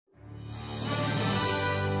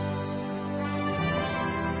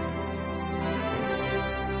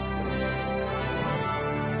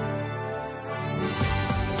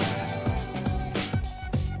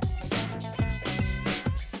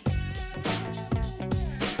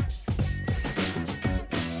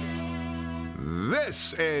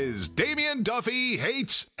This is Damien Duffy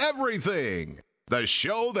Hates Everything, the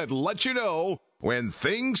show that lets you know when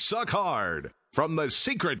things suck hard. From the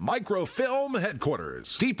secret microfilm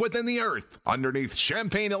headquarters, deep within the earth, underneath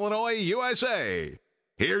Champaign, Illinois, USA.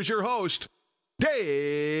 Here's your host,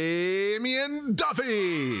 Damien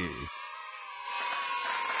Duffy.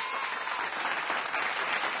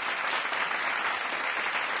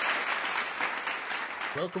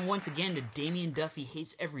 Welcome once again to Damien Duffy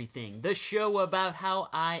Hates Everything, the show about how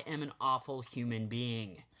I am an awful human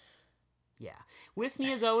being. Yeah. With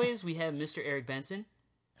me, as always, we have Mr. Eric Benson.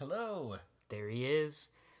 Hello. There he is.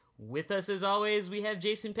 With us, as always, we have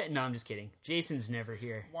Jason Penn. No, I'm just kidding. Jason's never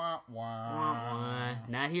here. Wah, wah. Wah, wah.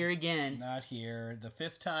 Not here again. Not here. The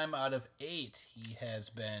 5th time out of 8 he has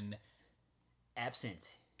been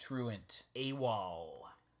Absent. truant. AWOL.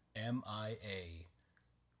 MIA.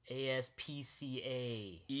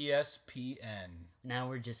 ASPCA. ESPN. Now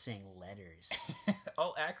we're just saying letters.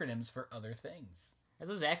 All acronyms for other things. Are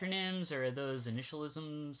those acronyms or are those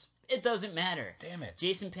initialisms? It doesn't matter. Damn it.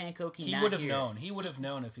 Jason Pankoki He not would have here. known. He would have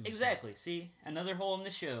known if he was Exactly. See, another hole in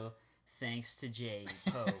the show. Thanks to J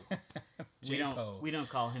Poe. J-Poe. We don't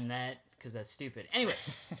call him that because that's stupid. Anyway,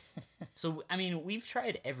 so I mean, we've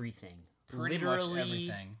tried everything, Pretty literally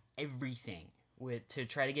much everything, to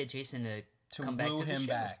try to get Jason to come woo back to the him show.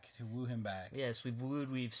 back. To woo him back. Yes, we've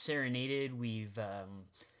wooed, we've serenaded, we've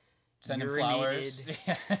Send him urinated. flowers.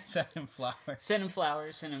 Send him flowers. Send him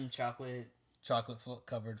flowers, send him chocolate,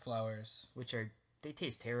 Chocolate-covered flowers. which they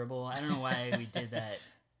taste terrible. I don't know why we did that.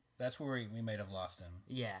 That's where we might have lost him.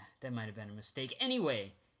 Yeah, that might have been a mistake.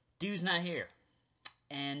 Anyway, dude's not here.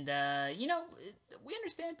 And, we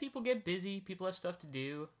understand people get busy. People have stuff to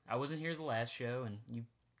do. I wasn't here the last show, and you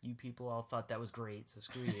people all thought that was great, so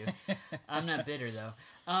screw you. I'm not bitter, though.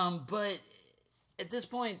 But at this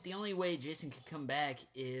point, the only way Jason can come back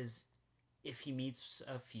is if he meets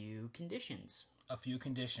a few conditions. A few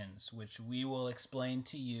conditions, which we will explain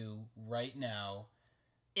to you right now.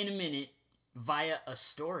 In a minute, via a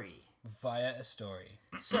story. Via a story.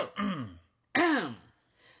 So,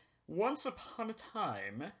 once upon a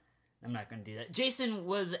time, I'm not going to do that. Jason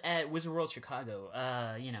was at Wizard World Chicago,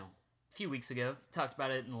 a few weeks ago. Talked about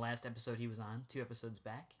it in the last episode he was on, 2 episodes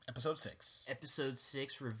back. Episode 6. Episode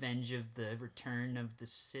 6, Revenge of the Return of the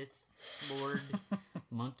Sith Lord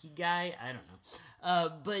Monkey Guy. I don't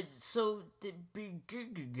know. But so,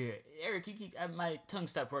 Eric, my tongue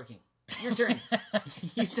stopped working. Your turn.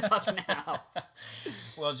 You talk now.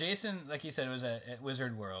 Well, Jason, like you said, was at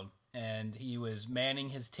Wizard World, and he was manning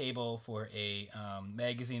his table for a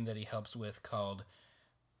magazine that he helps with called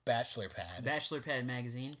Bachelor Pad. Bachelor Pad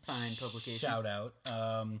magazine, fine publication. Shout out.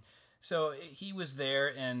 So he was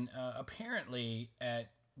there, and apparently at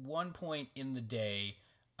one point in the day,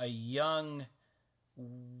 a young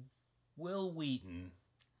Will Wheaton.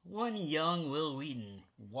 One young Will Wheaton.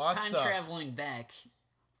 Walks Time up. traveling back,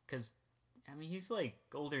 because, he's like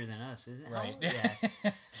older than us, isn't it? Right.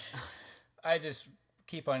 Yeah. I just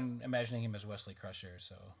keep on imagining him as Wesley Crusher,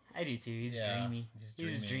 so... I do too. He's Yeah, dreamy. he's He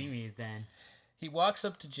was dreamy then. He walks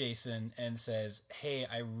up to Jason and says, "Hey,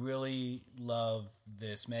 I really love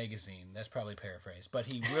this magazine." That's probably paraphrased, but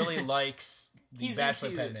he really likes the Bachelor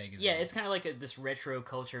Pad magazine. Yeah, it's kind of like this retro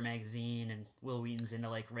culture magazine, and Will Wheaton's into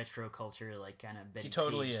like retro culture, like kind of Betty He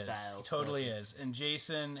totally Page is. style He totally stuff. is. And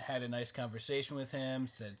Jason had a nice conversation with him,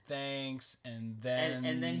 said thanks, and then...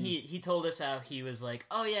 And then he told us how he was like,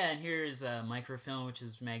 oh yeah, and here's Microfilm, which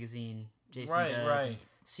is magazine Jason Right, does. right. And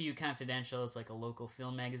CU Confidential, it's like a local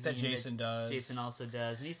film magazine. That Jason does. Jason also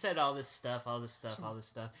does. And he said all this stuff.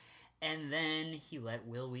 And then he let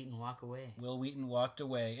Will Wheaton walk away. Will Wheaton walked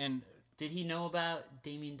away. And Did he know about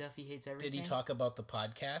Damien Duffy Hates Everything? did he talk about the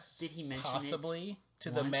podcast? Did he mention it possibly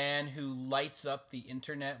to the once? man who lights up the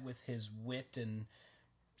internet with his wit and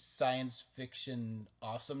science fiction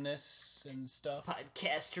awesomeness and stuff?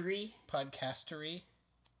 Podcastery?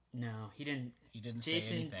 No, he didn't. He didn't say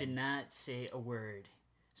Jason anything. did not say a word.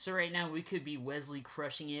 So right now we could be Wesley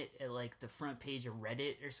crushing it at like the front page of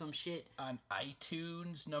Reddit or some shit. On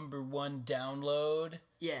iTunes, #1 download.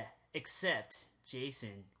 Yeah, except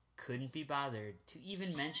Jason couldn't be bothered to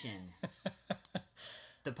even mention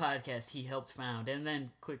the podcast he helped found and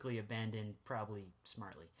then quickly abandoned, probably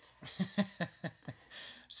smartly.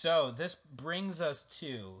 So this brings us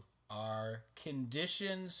to our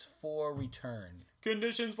conditions for return.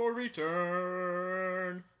 Conditions for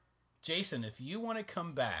return. Jason, if you want to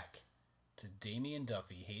come back to Damien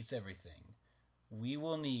Duffy Hates Everything, we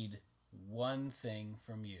will need one thing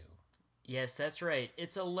from you. Yes, that's right.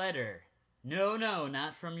 It's a letter. No,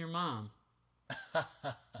 not from your mom.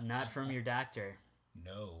 Not from your doctor.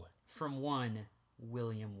 No. From one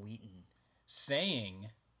William Wheaton. saying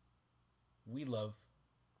we love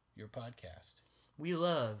your podcast. We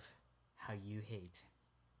love how you hate.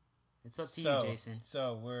 It's up to you, Jason.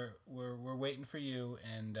 So we're waiting for you,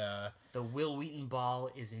 and the Will Wheaton ball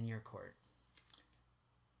is in your court.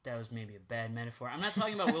 That was maybe a bad metaphor. I'm not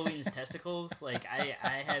talking about Will Wheaton's testicles. Like I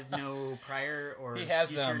have no prior or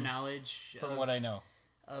future knowledge from what I know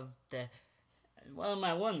of the. Well,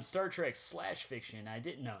 my one Star Trek / fiction, I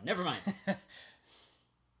didn't know. Never mind.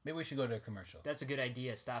 Maybe we should go to a commercial. That's a good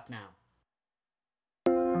idea. Stop now.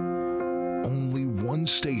 Only one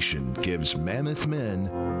station gives mammoth men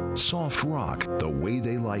soft rock the way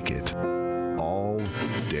they like it, all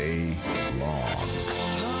day long.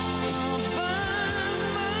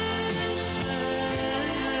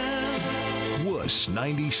 Wuss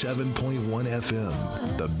 97.1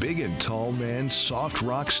 FM, the big and tall man's soft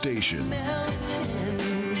rock station.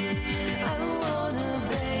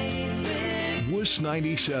 Wuss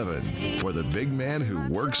 97, for the big man who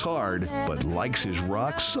works hard but likes his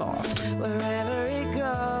rock soft. Wherever it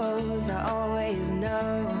goes, I always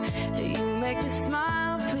know that you make me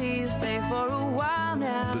smile. Please stay for a while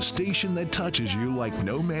now. The station that touches you like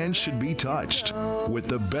no man should be touched, with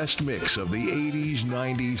the best mix of the 80s,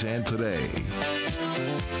 90s, and today.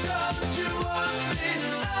 Don't you want me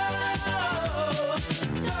love?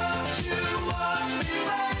 Don't you want me,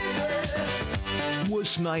 baby?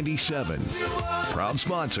 Wuss 97, proud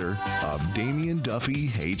sponsor of Damien Duffy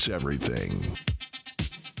Hates Everything.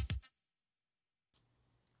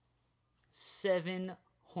 7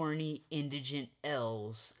 horny indigent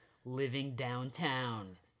elves living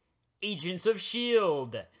downtown. Agents of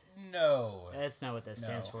S.H.I.E.L.D. No. That's not what that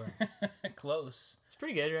stands for. Close. It's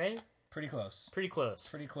pretty good, right? Pretty close. Pretty close.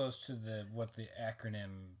 Pretty close to what the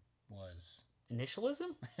acronym was.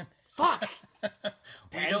 Initialism? Fuck!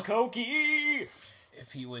 Pankokey!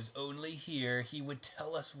 If he was only here, he would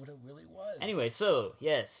tell us what it really was. Anyway, so,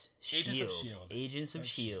 yes. Agents of S.H.I.E.L.D. Agents of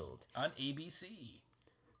S.H.I.E.L.D. On ABC.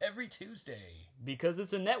 Every Tuesday. Because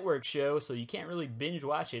it's a network show, so you can't really binge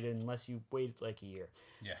watch it unless you wait like a year.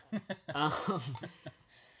 Yeah.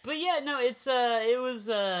 But yeah, no, it was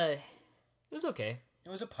okay. It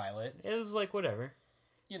was a pilot. It was like whatever.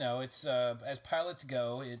 You know, it's as pilots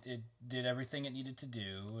go, it did everything it needed to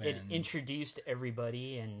do. And it introduced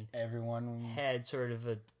everybody and everyone had sort of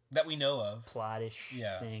a that we know of plot-ish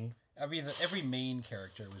thing. Every main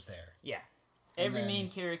character was there. Yeah, every main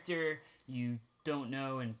character you don't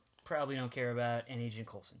know and probably don't care about, and Agent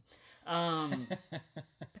Coulson,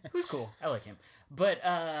 who's cool. I like him, but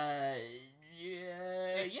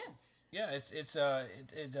yeah, it's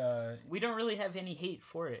we don't really have any hate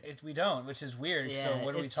for it. We don't, which is weird. Yeah, so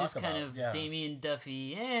what do we talk about? It's just kind of Damien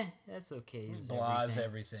Duffy. That's okay. Blahs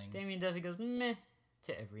everything. Damien Duffy goes meh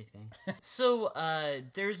to everything. So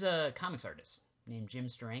there's a comics artist named Jim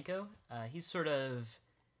Steranko. He's sort of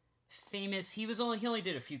famous. He only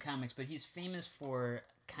did a few comics, but he's famous for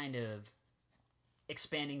kind of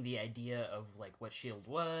expanding the idea of like what S.H.I.E.L.D.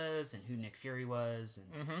 was and who Nick Fury was, and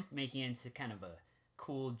making it into kind of a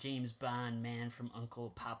cool James Bond man from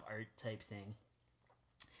Uncle pop art type thing.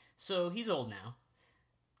 So he's old now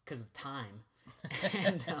because of time,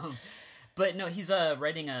 and but no, he's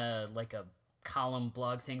writing a column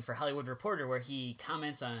blog thing for Hollywood Reporter where he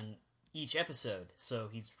comments on each episode. So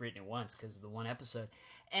he's written it once because of the one episode,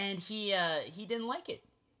 and he didn't like it.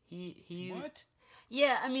 He what?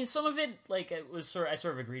 Yeah, I mean, some of it it was I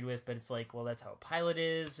sort of agreed with, but it's like, well, that's how a pilot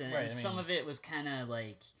is, and some of it was kind of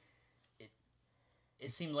like it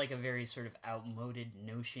seemed like a very sort of outmoded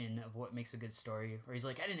notion of what makes a good story. Where he's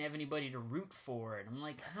like, I didn't have anybody to root for, and I'm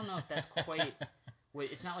like, I don't know if that's quite.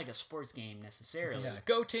 It's not like a sports game necessarily. Yeah,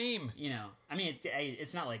 go team. You know, I mean,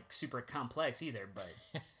 it's not like super complex either, but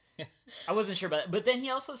I wasn't sure about it. But then he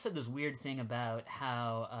also said this weird thing about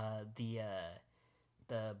how the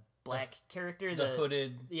black character, the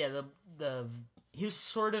hooded, he was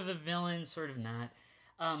sort of a villain, sort of not.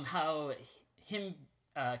 How him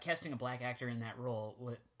casting a black actor in that role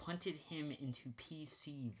punted him into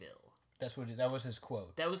PCville. That was his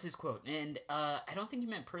quote. That was his quote, and I don't think he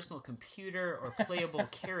meant personal computer or playable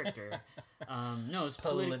character. No, it's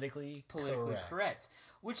politically correct,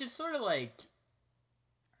 which is sort of like,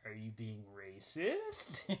 are you being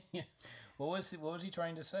racist? What was he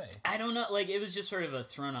trying to say? I don't know. Like, it was just sort of a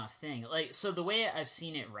thrown off thing. Like, so the way I've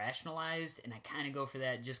seen it rationalized, and I kind of go for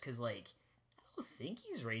that just because, like, I don't think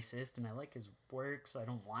he's racist, and I like his work, so I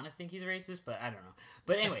don't want to think he's racist, but I don't know.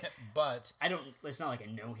 But anyway, it's not like I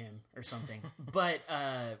know him or something. But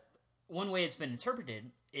one way it's been interpreted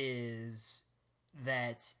is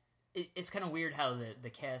that it's kind of weird how the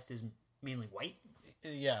cast is mainly white.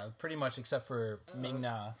 Yeah, pretty much, except for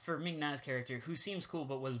Ming-Na. For Ming-Na's character, who seems cool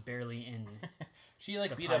but was barely in. She like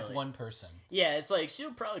The beat up pilot. one person. Yeah, it's like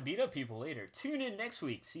she'll probably beat up people later. Tune in next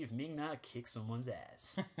week, see if Ming-Na kicks someone's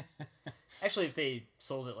ass. Actually, if they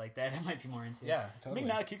sold it like that, I might be more into it. Yeah, totally.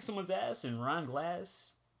 Ming-Na kicks someone's ass, and Ron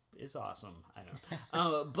Glass is awesome. I don't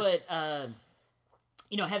know. But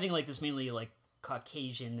having like this mainly like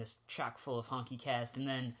Caucasian, this chock full of honky cast, and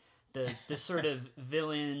then the sort of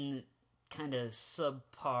villain, kind of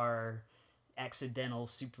subpar, accidental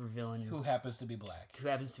supervillain Who happens to be black. who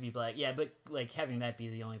happens to be black. Yeah, but like having that be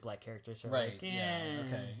the only black character, so Right, like, yeah,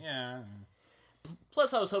 okay, yeah.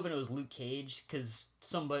 Plus, I was hoping it was Luke Cage because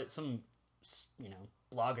some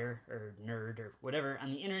blogger or nerd or whatever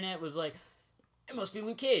on the internet was like, it must be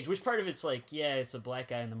Luke Cage. Which part of it's like, yeah, it's a black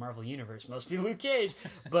guy in the Marvel universe, must be Luke Cage.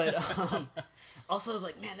 But also, I was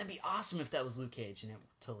like, man, that'd be awesome if that was Luke Cage, and it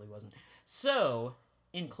totally wasn't. So,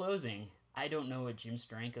 in closing, I don't know what Jim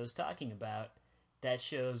Steranko's talking about. That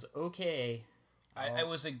shows okay. I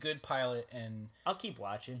was a good pilot, and I'll keep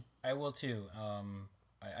watching. I will too.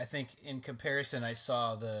 I think in comparison, I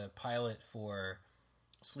saw the pilot for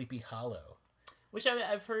Sleepy Hollow. Which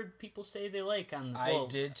I've heard people say they like on. I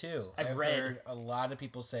did too. I've read. Heard a lot of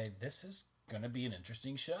people say this is going to be an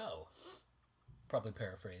interesting show. Probably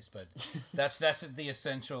paraphrased, but that's the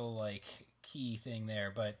essential like key thing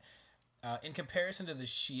there. But in comparison to the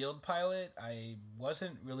Shield pilot, I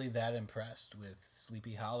wasn't really that impressed with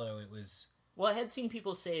Sleepy Hollow. It was. Well, I had seen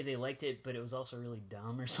people say they liked it, but it was also really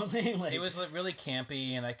dumb or something. Like, It was really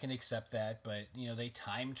campy, and I can accept that. But they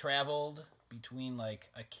time traveled between like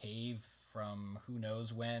a cave from who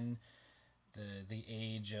knows when, the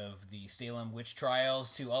age of the Salem witch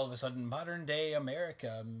trials, to all of a sudden modern day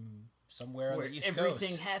America, somewhere where on the East everything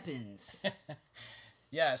Coast. happens.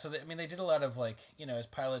 Yeah, so they did a lot of like as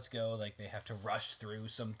pilots go, like they have to rush through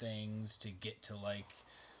some things to get to like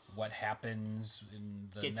what happens in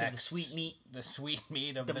the Get next, to the sweet meat, the sweet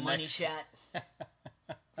meat of the the money next, shot,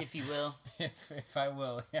 if you will. if I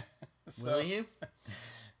will, yeah. Will you?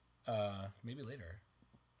 Maybe later.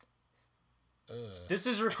 This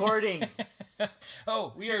is recording.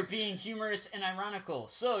 Oh, We are being humorous and ironical.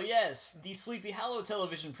 So, yes, the Sleepy Hollow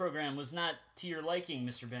television program was not to your liking,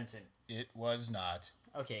 Mr. Benson. It was not.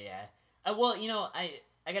 Okay, yeah. Well,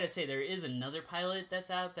 I gotta say, there is another pilot that's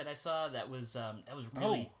out that I saw that was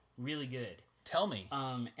really good. Tell me.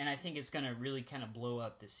 And I think it's gonna really kind of blow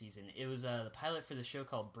up this season. It was the pilot for the show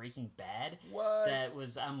called Breaking Bad. What?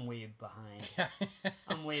 I'm way behind.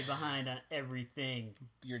 I'm way behind on everything.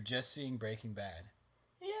 You're just seeing Breaking Bad.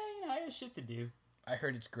 Yeah, I got shit to do. I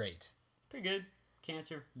heard it's great. Pretty good.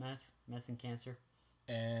 Cancer, meth and cancer.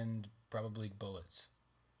 And probably bullets.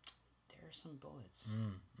 There are some bullets.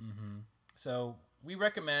 So we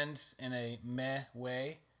recommend, in a meh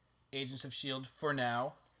way, Agents of S.H.I.E.L.D. for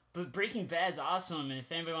now. But Breaking Bad's awesome, and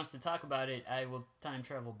if anybody wants to talk about it, I will time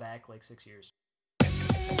travel back like 6 years.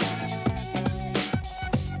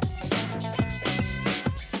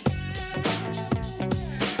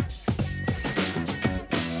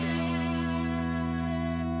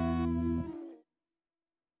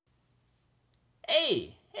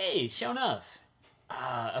 Hey, show enough.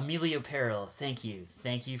 Emilio Peril, thank you.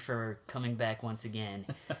 Thank you for coming back once again.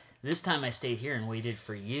 This time I stayed here and waited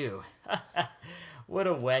for you. What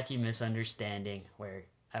a wacky misunderstanding where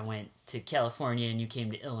I went to California and you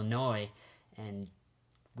came to Illinois and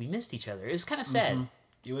we missed each other. It was kind of sad.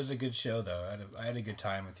 It was a good show, though. I had a good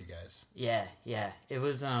time with you guys. Yeah. It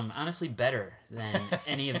was honestly better than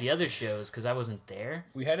any of the other shows because I wasn't there.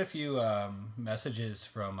 We had a few messages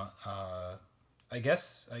from, I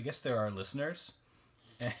guess they're our listeners,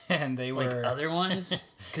 and they Like were other ones?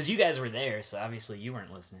 Because you guys were there, so obviously you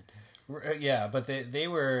weren't listening. Yeah, but they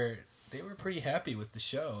were pretty happy with the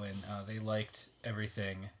show, and they liked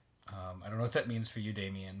everything. I don't know what that means for you,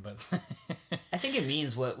 Damien, but I think it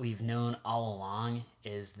means what we've known all along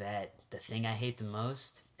is that the thing I hate the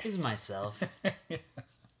most is myself.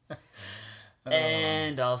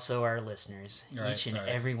 And also our listeners. Right, each and sorry.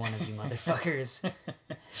 every one of you motherfuckers.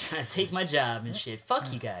 Trying to take my job and shit.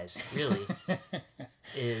 Fuck you guys, really.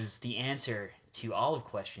 Is the answer to all of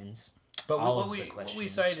questions. But all what of we the questions.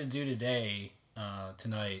 decided to do today,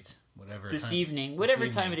 tonight, whatever This time- evening, this whatever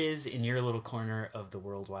evening, time it is in your little corner of the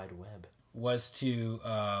World Wide Web. was to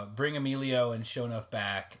bring Emilio and Shonuff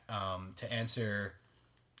back to answer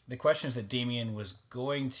the questions that Damien was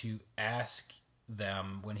going to ask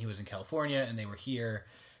them when he was in California and they were here.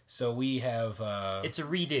 So we have It's a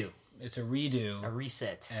redo. it's a redo, A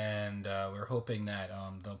reset. and we're hoping that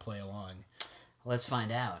they'll play along. Let's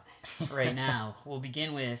find out. Right now, we'll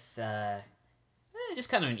begin with just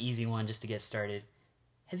kind of an easy one just to get started.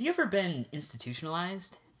 Have you ever been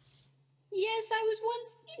institutionalized? Yes, I was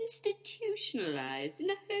once institutionalized in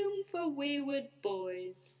a home for wayward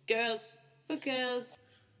boys. Girls for girls.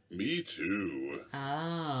 Me too.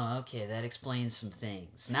 Oh, okay, that explains some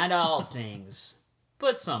things. Not all things,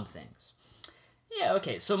 but some things. Yeah,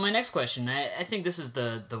 okay, so my next question, I think this is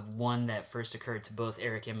the one that first occurred to both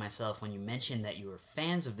Eric and myself when you mentioned that you were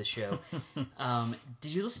fans of the show.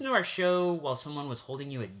 Did you listen to our show while someone was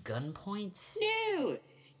holding you at gunpoint? No,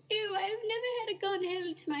 I've never had a gun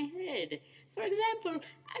held to my head. For example,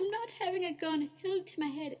 I'm not having a gun held to my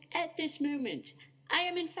head at this moment. I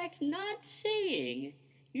am in fact not saying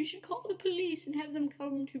you should call the police and have them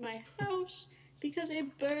come to my house because a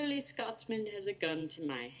burly Scotsman has a gun to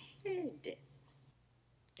my head.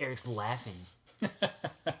 Eric's laughing. We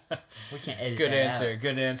can't edit Good that answer. out.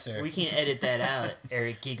 Good answer. We can't edit that out.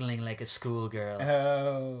 Eric giggling like a schoolgirl.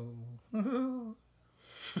 Oh.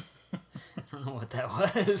 I don't know what that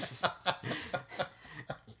was.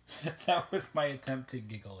 That was my attempt to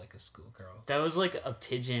giggle like a schoolgirl. That was like a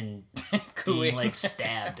pigeon Cooing. being like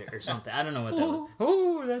stabbed or something. I don't know what that was.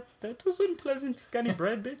 Oh, that was unpleasant. Got any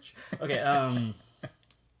bread, bitch? Okay,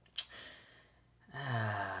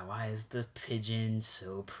 why is the pigeon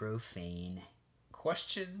so profane?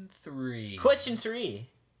 Question 3. Question 3.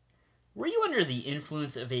 Were you under the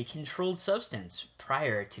influence of a controlled substance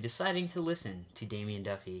prior to deciding to listen to Damien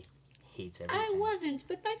Duffy Hates Everything? I wasn't,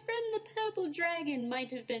 but my friend the Purple Dragon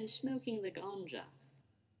might have been smoking the ganja.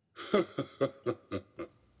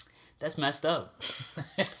 That's messed up.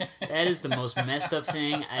 That is the most messed up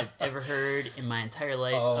thing I've ever heard in my entire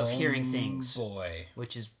life of hearing things. Boy.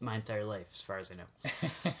 Which is my entire life, as far as I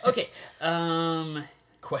know. Okay,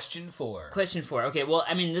 Question 4. question 4. Okay, well,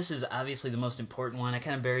 I mean, this is obviously the most important one. I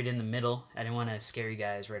kind of buried it in the middle. I didn't want to scare you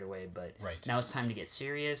guys right away, but Right. now it's time to get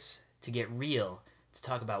serious, to get real, to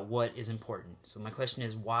talk about what is important. So my question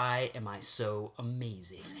is, why am I so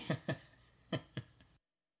amazing? Why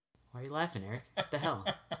are you laughing, Eric? What the hell?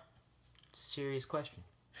 Serious question.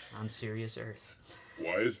 On serious Earth.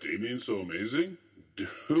 Why is Damien so amazing?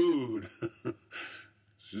 Dude.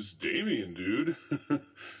 It's just Damien, dude.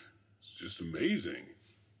 It's just amazing.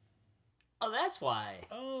 Oh, that's why.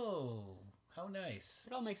 Oh, how nice.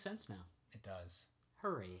 It all makes sense now. It does.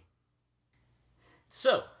 Hooray.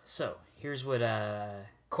 So, here's what,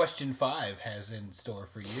 Question 5 has in store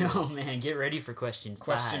for you. oh man, get ready for question 5.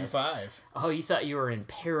 Question 5. Oh, you thought you were in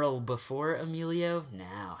peril before, Emilio?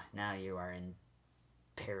 Now you are in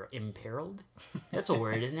imperiled? That's a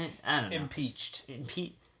word, isn't it? I don't know. Impeached.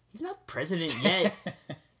 He's not president yet.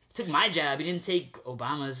 He took my job. He didn't take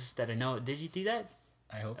Obama's that I know. Did you do that?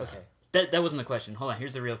 I hope Okay. not. That wasn't the question. Hold on,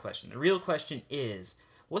 here's the real question. The real question is,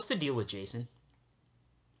 what's the deal with Jason?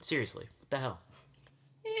 Seriously, what the hell?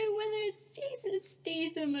 Whether it's Jason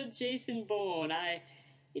Statham or Jason Bourne,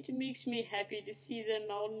 it makes me happy to see them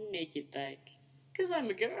all naked like. 'Cause I'm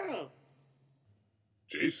a girl.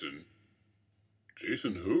 Jason?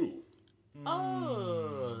 Jason who?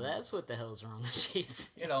 Oh, that's what the hell's wrong with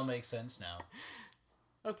Jason. It all makes sense now.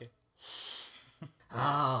 Okay.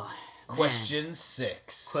 Oh, Question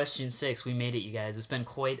 6. Question 6. We made it, you guys. It's been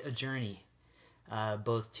quite a journey,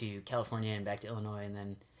 both to California and back to Illinois, and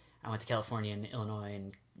then I went to California and Illinois,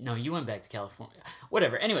 and no, you went back to California.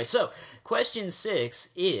 Whatever. Anyway, so question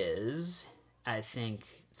 6 is, I think,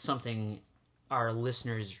 something our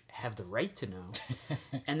listeners have the right to know,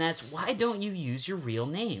 and that's, why don't you use your real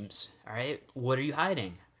names? All right? What are you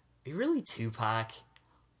hiding? Are you really Tupac?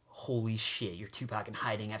 Holy shit, you're Tupac in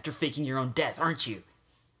hiding after faking your own death, aren't you?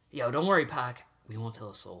 Yo, don't worry, Pac. We won't tell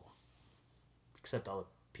a soul. Except all the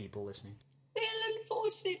people listening. Well,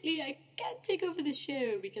 unfortunately, I can't take over the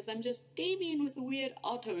show because I'm just Damien with a weird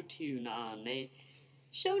auto-tune on.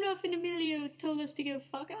 Shonoff and Emilio told us to go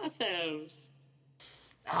fuck ourselves.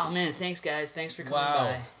 Oh, man, thanks, guys. Thanks for coming Wow.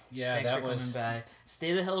 by. Yeah, Thanks that for was... coming by.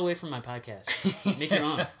 Stay the hell away from my podcast. Make your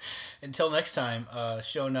own. Until next time,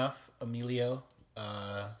 show enough, Emilio.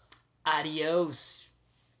 Adios.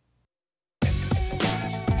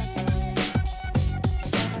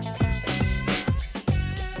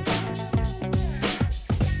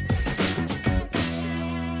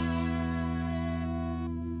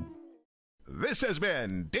 This has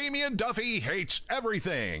been Damien Duffy Hates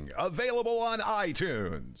Everything, available on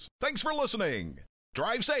iTunes. Thanks for listening.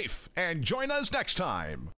 Drive safe and join us next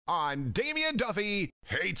time on Damien Duffy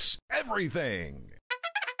Hates Everything.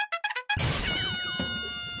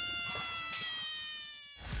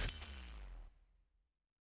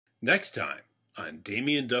 Next time on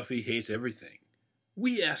Damien Duffy Hates Everything,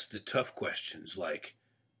 we ask the tough questions like,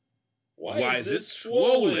 Why is it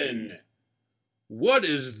swollen? What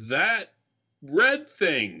is that red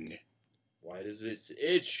thing? Why does it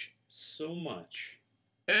itch so much?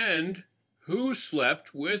 And who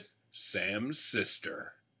slept with Sam's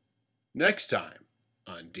sister? Next time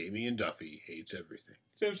on Damien Duffy Hates Everything.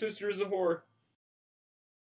 Sam's sister is a whore.